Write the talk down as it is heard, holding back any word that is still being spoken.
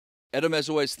Adam, as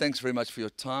always, thanks very much for your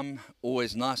time.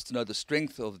 Always nice to know the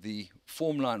strength of the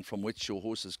form line from which your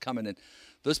horse is coming in.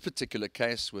 This particular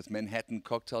case with Manhattan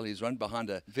Cocktail, he's run behind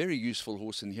a very useful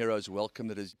horse in Hero's Welcome.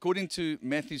 That is, according to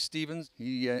Matthew Stevens,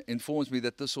 he informs me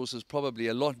that this horse is probably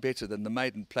a lot better than the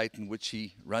maiden plate in which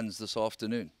he runs this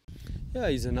afternoon. Yeah,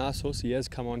 he's a nice horse. He has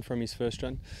come on from his first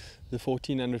run. The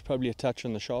 1400 probably a touch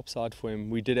on the sharp side for him.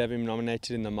 We did have him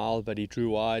nominated in the mile, but he drew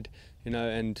wide,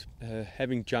 and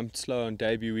having jumped slow on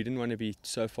debut, we didn't want to be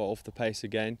so far off the pace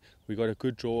again. We got a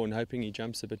good draw and hoping he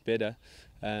jumps a bit better.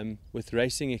 With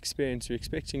racing experience, we're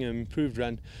expecting an improved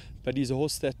run, but he's a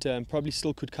horse that probably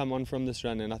still could come on from this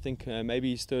run, and I think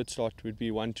maybe his third start would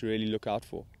be one to really look out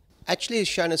for. Actually, he's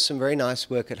shown us some very nice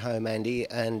work at home, Andy,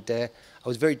 and I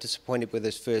was very disappointed with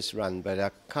his first run, but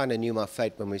I kind of knew my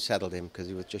fate when we saddled him because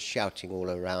he was just shouting all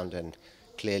around and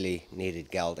clearly needed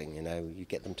gelding. You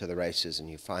get them to the races and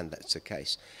you find that's the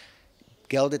case.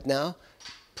 Gelded now,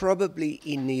 probably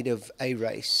in need of a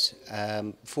race.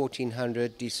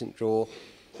 1400, decent draw.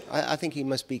 I think he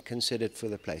must be considered for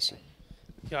the placing.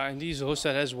 Yeah, and he's a horse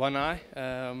that has one eye.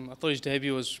 I thought his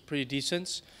debut was pretty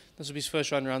decent. This will be his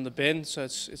first run around the bend, so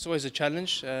it's always a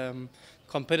challenge.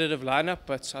 Competitive lineup,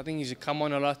 but I think he's come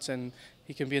on a lot and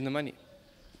he can be in the money.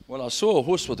 Well, I saw a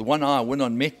horse with one eye win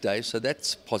on Met Day, so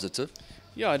that's positive.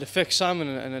 Yeah, it affects some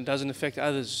and it doesn't affect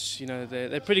others.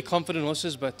 They're pretty confident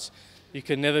horses, but you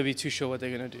can never be too sure what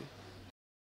they're going to do.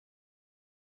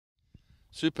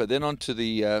 Super. Then on to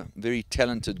the very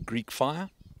talented Greek Fire.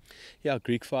 Yeah,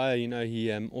 Greek Fire,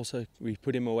 we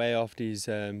put him away after his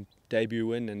debut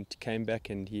win and came back,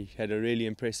 and he had a really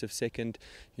impressive second,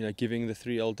 giving the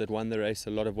 3-year-old that won the race a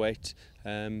lot of weight.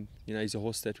 He's a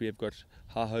horse that we have got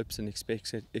high hopes and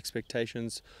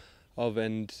expectations of,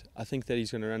 and I think that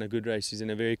he's going to run a good race. He's in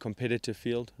a very competitive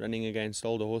field, running against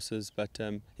older horses, but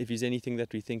if he's anything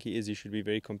that we think he is, he should be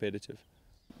very competitive.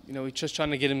 We're just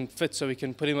trying to get him fit so we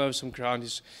can put him over some ground.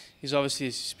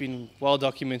 He's been well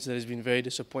documented that he's been very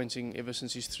disappointing ever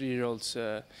since his 3-year-old's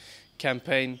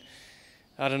campaign.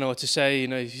 I don't know what to say.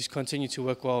 He's continued to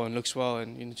work well and looks well,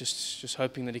 and just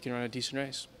hoping that he can run a decent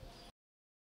race.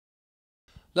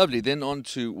 Lovely. Then on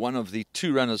to one of the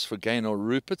two runners for Gaynor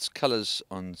Rupert's colours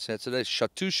on Saturday,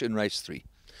 Chatouche in race 3.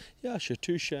 Yeah,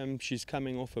 Chatouche, she's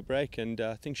coming off a break, and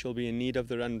I think she'll be in need of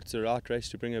the run. It's the right race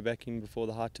to bring her back in before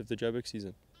the height of the Joburg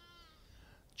season.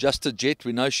 Just a Jet,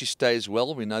 we know she stays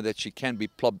well. We know that she can be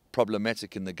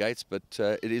problematic in the gates, but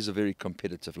it is a very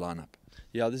competitive lineup.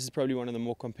 Yeah, this is probably one of the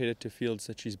more competitive fields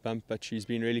that she's bumped, but she's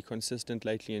been really consistent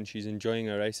lately and she's enjoying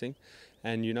her racing.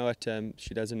 And you know what,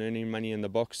 she doesn't earn any money in the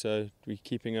box, so we're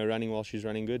keeping her running while she's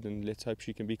running good, and let's hope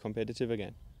she can be competitive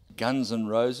again. Guns and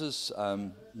Roses,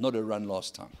 not a run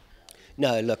last time.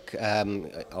 No, look,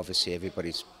 obviously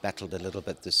everybody's battled a little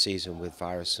bit this season with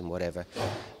virus and whatever.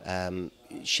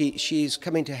 She's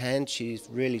coming to hand. She's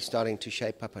really starting to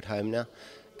shape up at home now.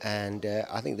 And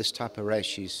I think this type of race,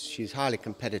 she's highly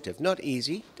competitive. Not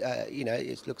easy,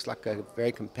 it looks like a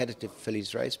very competitive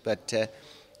fillies race, but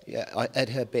yeah, at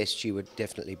her best she would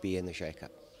definitely be in the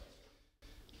shake-up.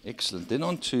 Excellent. Then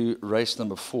on to race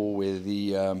number 4, where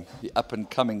the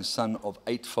up-and-coming son of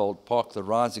Eightfold Park, the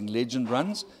Rising Legend,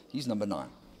 runs. He's number 9.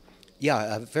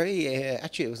 Yeah, actually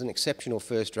it was an exceptional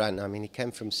first run. I mean, he came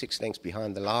from 6 lengths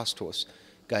behind the last horse,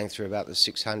 going through about the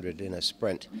 600 in a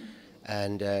sprint,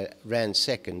 and ran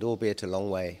second, albeit a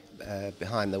long way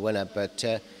behind the winner. But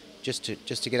just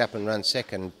to get up and run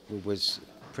second was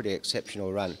a pretty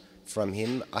exceptional run from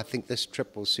him. I think this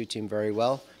trip will suit him very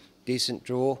well. Decent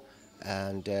draw,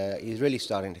 and he's really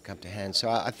starting to come to hand. So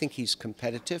I think he's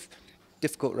competitive.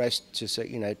 Difficult race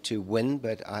to win,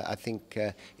 but I think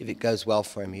if it goes well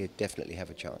for him, he'll definitely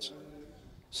have a chance.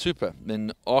 Super.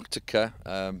 Then Arctica,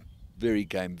 very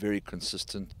game, very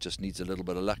consistent, just needs a little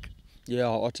bit of luck. Yeah,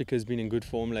 Arctica's been in good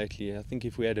form lately. I think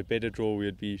if we had a better draw, we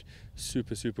would be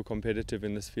super competitive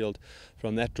in this field.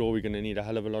 From that draw, we're going to need a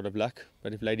hell of a lot of luck.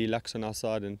 But if Lady Luck's on our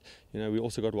side, and we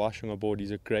also got Washing aboard,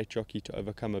 he's a great jockey to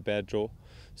overcome a bad draw.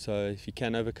 So if you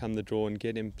can overcome the draw and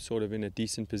get him sort of in a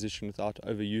decent position without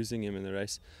overusing him in the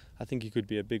race, I think he could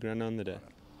be a big runner on the day.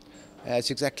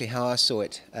 That's exactly how I saw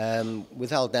it.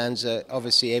 With Aldanza,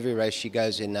 obviously every race she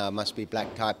goes in now must be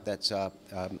black type. That's our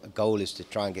goal, is to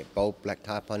try and get bold black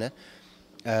type on her.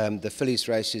 The fillies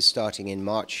race is starting in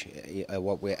March,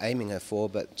 what we're aiming her for,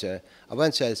 but I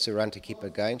won't say it's a run to keep her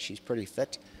going. She's pretty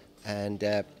fit, and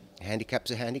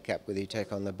handicap's a handicap, whether you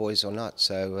take on the boys or not.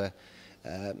 So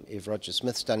if Roger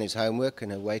Smith's done his homework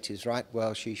and her weight is right,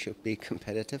 well, she should be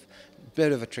competitive.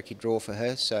 Bit of a tricky draw for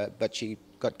her, but she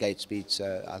got gate speed,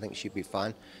 so I think she'd be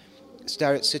fine.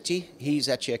 Starrett City, he's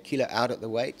actually a kilo out at the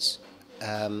weights.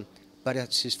 but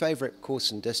it's his favourite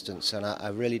course and distance, and I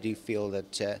really do feel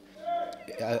that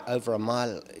over a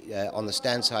mile on the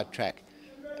stand-side track,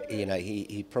 you know,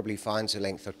 he probably finds a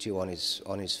length or two on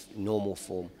his normal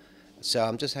form. So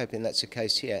I'm just hoping that's the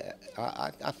case here.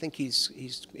 I think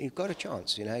he's got a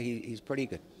chance. You know, he's pretty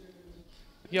good.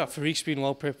 Yeah, Farouk's been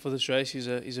well prepped for this race. He's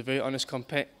a very honest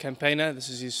campaigner. This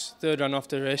is his third run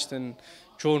after rest and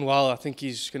drawn well. I think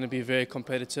he's going to be very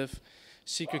competitive.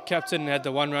 Secret Captain had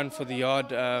the one run for the yard.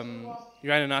 He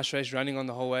ran a nice race, running on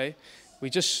the whole way.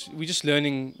 We're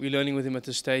learning with him at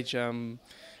this stage. So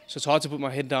it's hard to put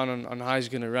my head down on how he's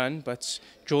going to run. But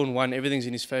drawn one, everything's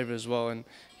in his favour as well, and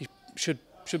he should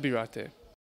be right there.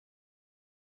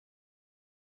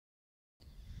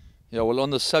 Yeah, well, on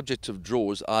the subject of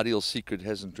draws, Ideal Secret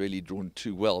hasn't really drawn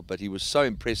too well, but he was so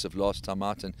impressive last time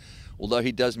out, and although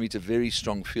he does meet a very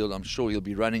strong field, I'm sure he'll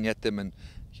be running at them and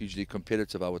hugely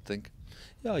competitive, I would think.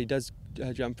 Yeah, he does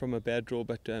jump from a bad draw,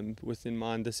 but with in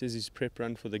mind this is his prep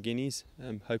run for the Guineas.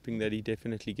 Hoping that he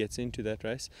definitely gets into that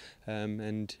race.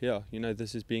 And yeah, you know,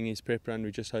 this is being his prep run.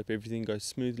 We just hope everything goes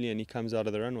smoothly and he comes out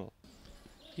of the run well.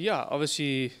 Yeah,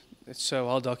 obviously it's so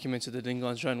well documented that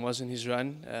England's run wasn't his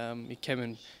run. He came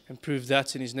and proved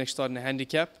that in his next start in the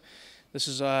handicap. This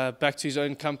is back to his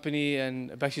own company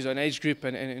and back to his own age group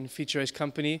and feature race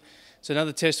company. It's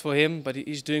another test for him, but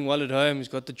he's doing well at home. He's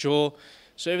got the draw.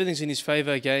 So everything's in his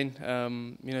favour again,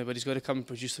 you know, but he's got to come and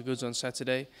produce the goods on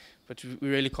Saturday. But we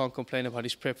really can't complain about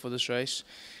his prep for this race.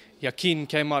 Yakin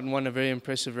came out and won a very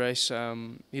impressive race.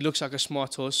 He looks like a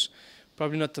smart horse.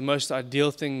 Probably not the most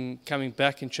ideal thing coming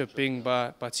back and tripping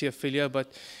by Tiafilia, but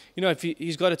you know, if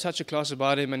he's got a touch of class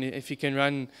about him, and if he can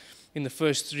run in the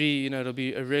first three, you know, it'll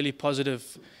be a really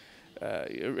positive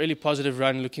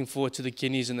run. Looking forward to the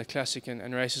Guineas and the Classic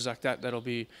and races like that. That'll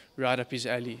be right up his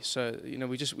alley. So you know,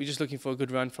 we're just looking for a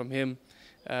good run from him.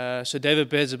 So David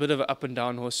Baird's a bit of an up and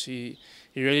down horse. He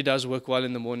really does work well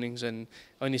in the mornings and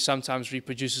only sometimes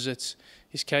reproduces it.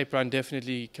 His Cape run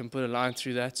definitely can put a line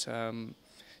through that.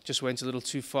 Just went a little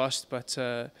too fast, but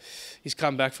he's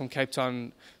come back from Cape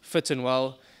Town fit and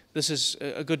well. This is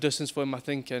a good distance for him, I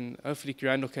think, and hopefully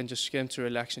Randall can just get him to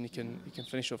relax and he can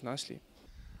finish off nicely.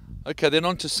 Okay, then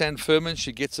on to San Fermin.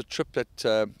 She gets a trip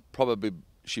that probably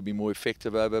she'd be more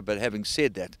effective over, but having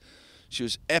said that, she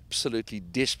was absolutely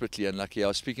desperately unlucky. I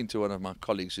was speaking to one of my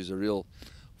colleagues who's a real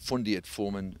fundi at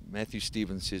form, and Matthew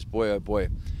Stevens says, boy oh boy,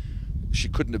 she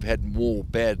couldn't have had more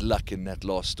bad luck in that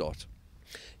last start.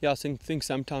 Yeah, I think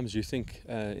sometimes you think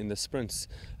in the sprints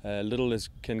little as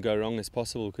can go wrong as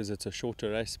possible because it's a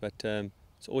shorter race, but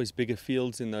it's always bigger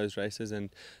fields in those races,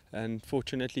 and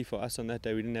fortunately for us on that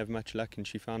day we didn't have much luck and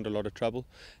she found a lot of trouble,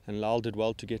 and Lyle did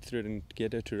well to get through it and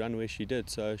get her to run where she did,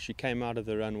 so she came out of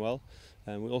the run well.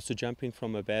 We're also jumping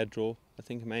from a bad draw. I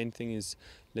think the main thing is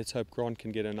let's hope Grant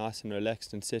can get her nice and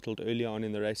relaxed and settled early on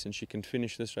in the race, and she can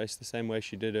finish this race the same way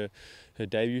she did her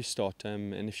debut start.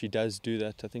 And if she does do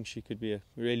that, I think she could be a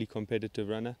really competitive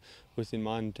runner. With in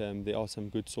mind, there are some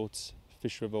good sorts.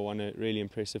 Fish River won it really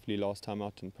impressively last time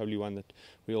out, and probably one that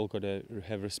we all got to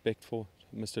have respect for.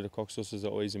 Mr. de Kock's horses are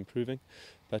always improving,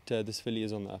 but this filly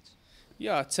is on the up.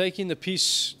 Yeah, taking the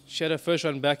piece, she had her first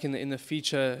run back in the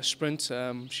feature sprint.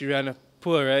 She ran a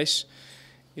poor race.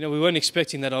 You know, we weren't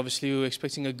expecting that, obviously. We were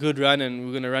expecting a good run and we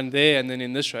were going to run there and then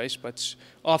in this race. But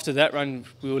after that run,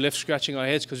 we were left scratching our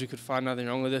heads because we could find nothing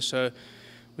wrong with her. So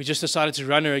we just decided to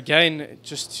run her again,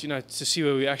 just, you know, to see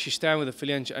where we actually stand with the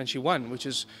filly, and she won, which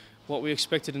is what we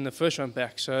expected in the first run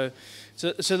back. So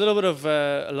it's a little bit of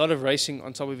a lot of racing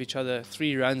on top of each other.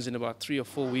 3 runs in about 3 or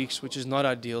 4 weeks, which is not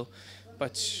ideal.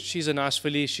 But she's a nice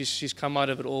filly. She's come out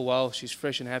of it all well. She's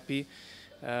fresh and happy.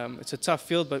 It's a tough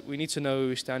field, but we need to know where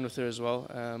we stand with her as well.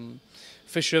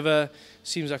 Fish River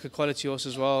seems like a quality horse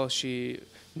as well. She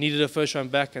needed her first run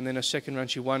back, and then her second run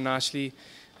she won nicely.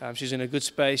 She's in a good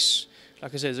space.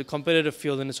 Like I said, it's a competitive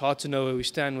field, and it's hard to know where we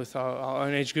stand with our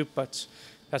own age group, but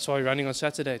that's why we're running on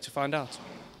Saturday, to find out.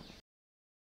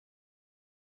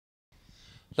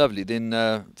 Lovely.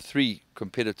 Then 3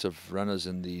 competitive runners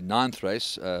in the 9th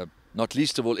race, not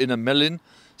least of all in a million,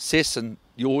 Cess and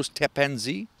yours,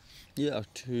 Tapanzi. Yeah,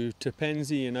 to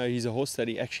Tapanzi, you know, he's a horse that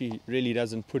he actually really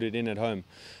doesn't put it in at home.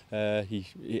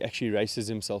 He actually races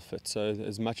himself fit. So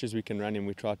as much as we can run him,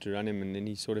 we try to run him, and then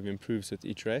he sort of improves with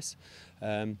each race.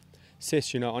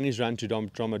 Cess, you know, on his run to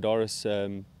Dromedaris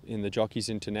in the Jockeys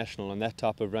International, on that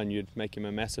type of run, you'd make him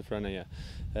a massive runner here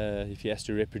if he has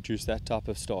to reproduce that type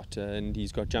of start. And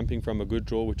he's got jumping from a good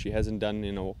draw, which he hasn't done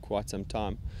in quite some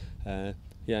time.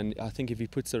 Yeah, and I think if he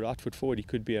puts the right foot forward, he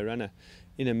could be a runner.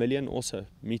 In a million, also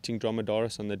meeting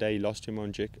Dromedaris on the day he lost him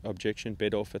on objection,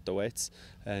 bed off at the weights,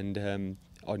 and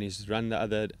on his run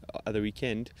the other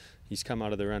weekend, he's come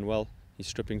out of the run well. He's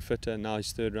stripping fitter. Now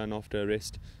his third run after a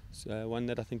rest. So one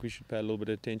that I think we should pay a little bit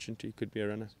of attention to. He could be a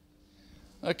runner.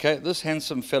 Okay, this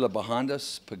handsome fella behind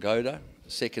us, Pagoda,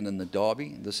 second in the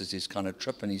Derby. This is his kind of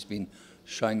trip, and he's been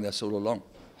showing this all along.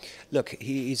 Look,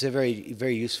 he's a very,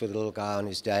 very useful little guy on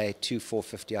his day.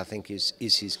 2:450, I think, is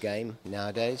his game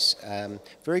nowadays.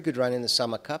 Very good run in the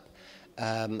Summer Cup.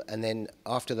 And then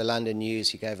after the London News,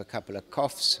 he gave a couple of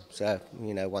coughs. So,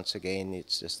 once again,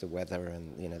 it's just the weather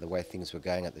and, the way things were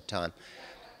going at the time.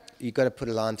 You've got to put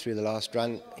a line through the last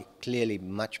run. Clearly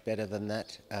much better than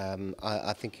that.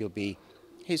 I think he'll be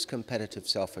his competitive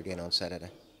self again on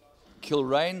Saturday.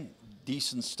 Kilrain,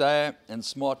 decent stayer, and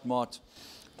Smart Mart.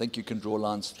 I think you can draw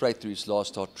lines straight through his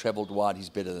last start, travelled wide. He's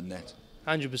better than that.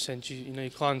 100%. You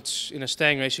can't, in a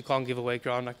staying race, you can't give away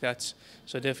ground like that.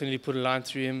 So definitely put a line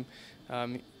through him.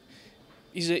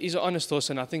 He's an honest horse,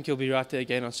 and I think he'll be right there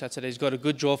again on Saturday. He's got a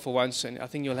good draw for once, and I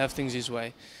think he'll have things his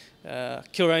way.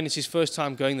 Kilrain is his first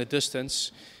time going the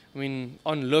distance. I mean,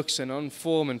 on looks and on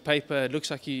form and paper, it looks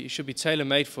like he should be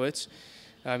tailor-made for it.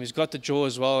 He's got the draw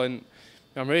as well, and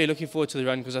I'm really looking forward to the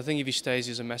run because I think if he stays,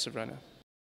 he's a massive runner.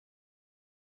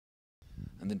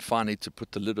 And then finally, to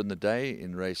put the lid on the day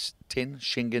in race 10,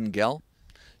 Schengen Gal.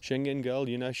 Schengen Girl,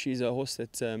 she's a horse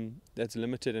that's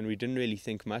limited, and we didn't really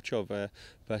think much of her.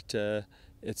 But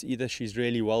it's either she's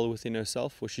really well within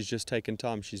herself, or she's just taken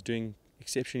time. She's doing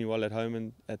exceptionally well at home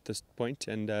and at this point,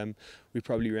 and we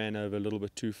probably ran over a little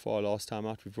bit too far last time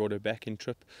out. We brought her back in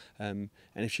trip, and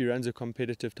if she runs a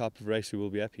competitive type of race, we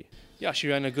will be happy. Yeah, she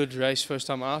ran a good race first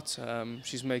time out.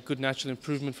 She's made good natural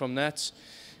improvement from that.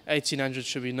 1800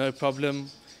 should be no problem.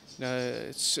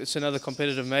 It's another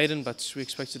competitive maiden, but we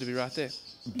expect it to be right there.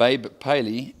 Babe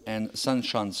Paley and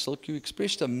Sunshine Silk. You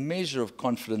expressed a measure of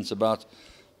confidence about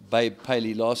Babe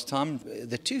Paley last time.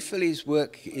 The two fillies'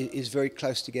 work is very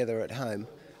close together at home.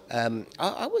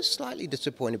 I was slightly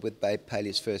disappointed with Babe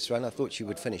Paley's first run. I thought she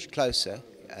would finish closer,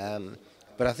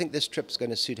 but I think this trip's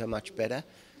going to suit her much better.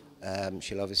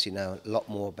 She'll obviously know a lot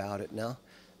more about it now,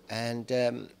 and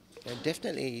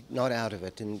definitely not out of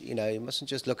it. And you mustn't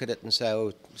just look at it and say,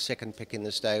 "Oh, second pick in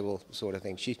the stable," sort of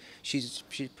thing. She's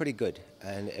pretty good,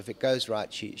 and if it goes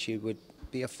right, she would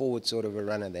be a forward sort of a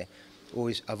runner there.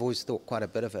 I've always thought quite a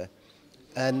bit of her.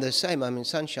 And the same,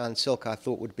 Sunshine Silk I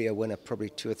thought would be a winner probably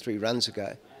 2 or 3 runs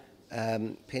ago.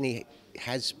 Penny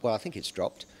has, well, I think it's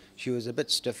dropped. She was a bit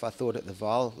stiff, I thought, at the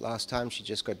Vaal last time. She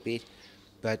just got beat.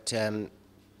 But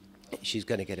she's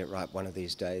going to get it right one of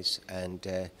these days. And,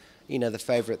 the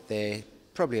favourite there,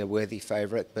 probably a worthy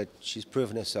favourite, but she's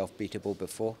proven herself beatable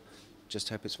before. Just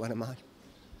hope it's one of mine.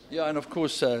 Yeah, and of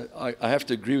course, I have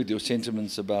to agree with your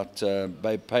sentiments about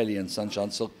Babe Paley and Sunshine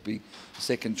Silk being the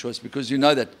second choice, because you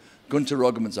know that Gunther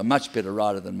Roggeman's a much better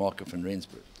rider than Marco van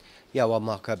Rensburg. Yeah, well,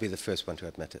 Marco, I'll be the first one to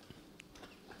admit it.